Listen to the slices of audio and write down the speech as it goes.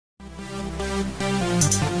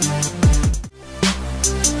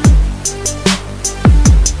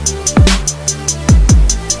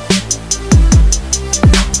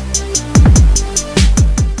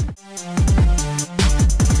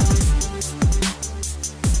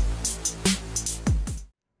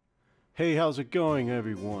Hey, how's it going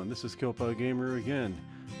everyone? This is Gyoppa Gamer again.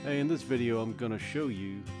 Hey, in this video I'm gonna show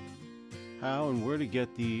you how and where to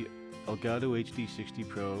get the Elgato HD60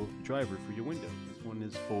 Pro driver for your Windows. This one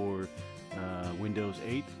is for Windows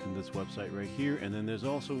 8 in this website right here, and then there's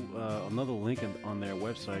also another link on their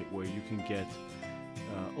website where you can get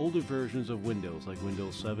older versions of Windows, like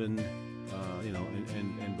Windows 7,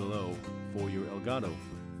 and below for your Elgato.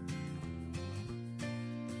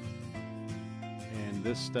 And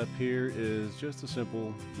this step here is just a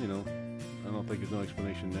simple, I don't think there's no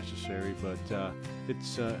explanation necessary, but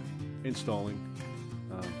it's installing.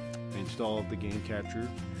 Install the game capture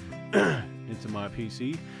into my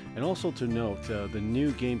PC, and also to note, the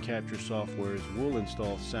new game capture softwares will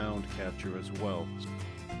install sound capture as well.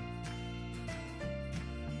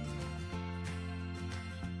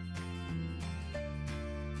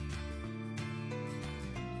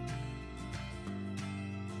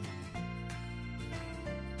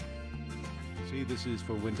 See, this is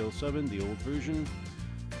for Windows 7, the old version,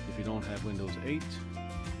 if you don't have Windows 8.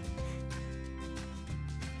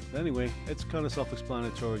 But anyway, it's kind of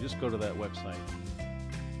self-explanatory, just go to that website.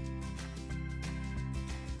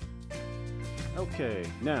 Okay,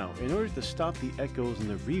 now, in order to stop the echoes and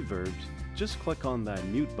the reverbs, just click on that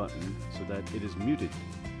mute button so that it is muted.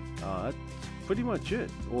 That's pretty much it.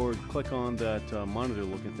 Or click on that monitor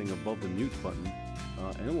looking thing above the mute button.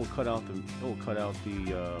 And it will cut out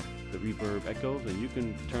the reverb echoes, and you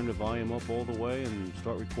can turn the volume up all the way and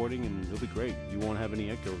start recording, and it'll be great. You won't have any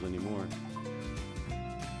echoes anymore.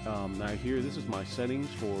 Now here, this is my settings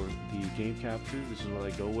for the game capture. This is what I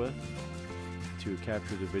go with to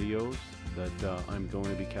capture the videos that I'm going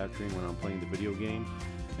to be capturing when I'm playing the video game.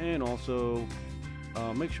 And also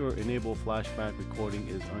make sure enable flashback recording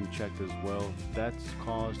is unchecked as well. That's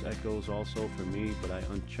caused echoes also for me, but I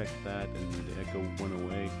unchecked that and the echo went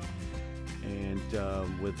away.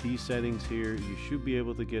 And with these settings here, you should be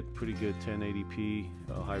able to get pretty good 1080p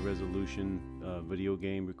high resolution video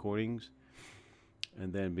game recordings,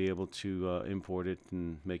 and then be able to import it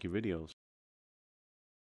and make your videos.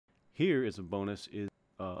 Here is a bonus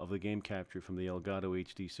of the game capture from the Elgato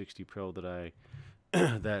HD60 Pro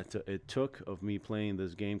that it took of me playing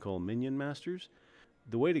this game called Minion Masters.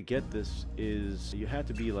 The way to get this is you had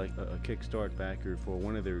to be like a Kickstart backer for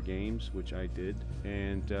one of their games, which I did,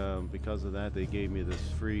 and because of that they gave me this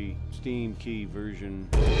free Steam key version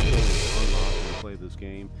to unlock and play this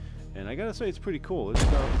game. And I gotta say, it's pretty cool.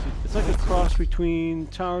 It's like a cross between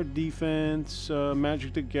Tower Defense,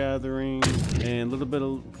 Magic the Gathering, and a little bit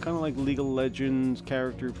of kind of like League of Legends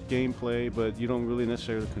character gameplay, but you don't really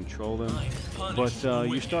necessarily control them. But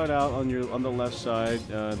you start out on the left side.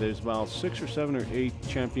 There's about 6 or 7 or 8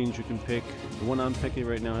 champions you can pick. The one I'm picking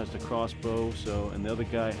right now has the crossbow, and the other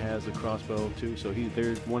guy has the crossbow too. So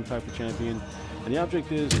there's one type of champion, and the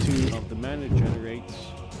object is to the mana generates.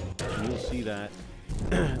 And you'll see that.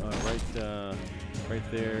 Right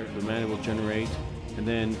there, the mana will generate, and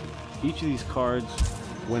then each of these cards,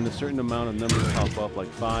 when a certain amount of numbers pop up, like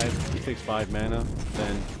 5, it takes 5 mana,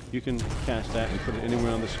 then you can cast that and put it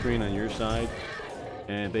anywhere on the screen on your side,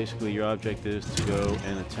 and basically your object is to go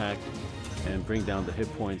and attack and bring down the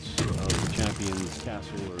hit points of the champion's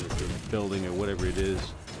castle or the building or whatever it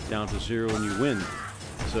is down to 0, and you win.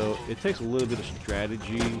 So it takes a little bit of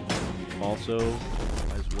strategy also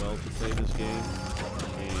as well to play this game.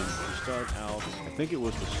 And you start out, I think it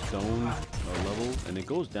was the stone level, and it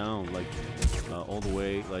goes down like all the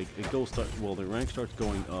way, like the rank starts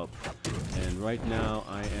going up. And right now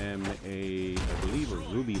I am I believe a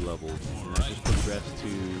ruby level, and I just progressed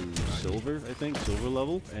to silver, I think, silver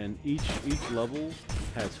level. And each level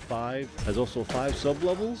has also 5 sub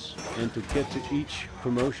levels, and to get to each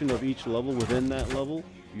promotion of each level within that level,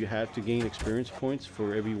 you have to gain experience points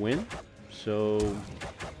for every win. So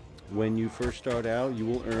when you first start out, you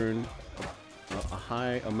will earn a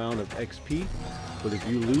high amount of XP, but if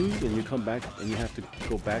you lose and you come back and you have to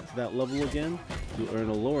go back to that level again, you'll earn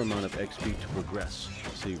a lower amount of XP to progress.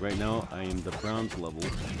 See, right now I am the bronze level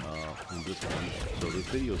in this one, so this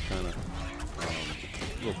video is kind of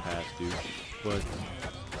a little past due, but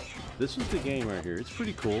this is the game right here. It's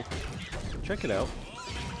pretty cool. Check it out.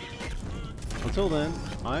 Until then,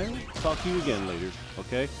 I'll talk to you again later,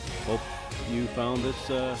 okay? Hope you found this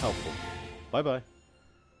helpful. Bye-bye.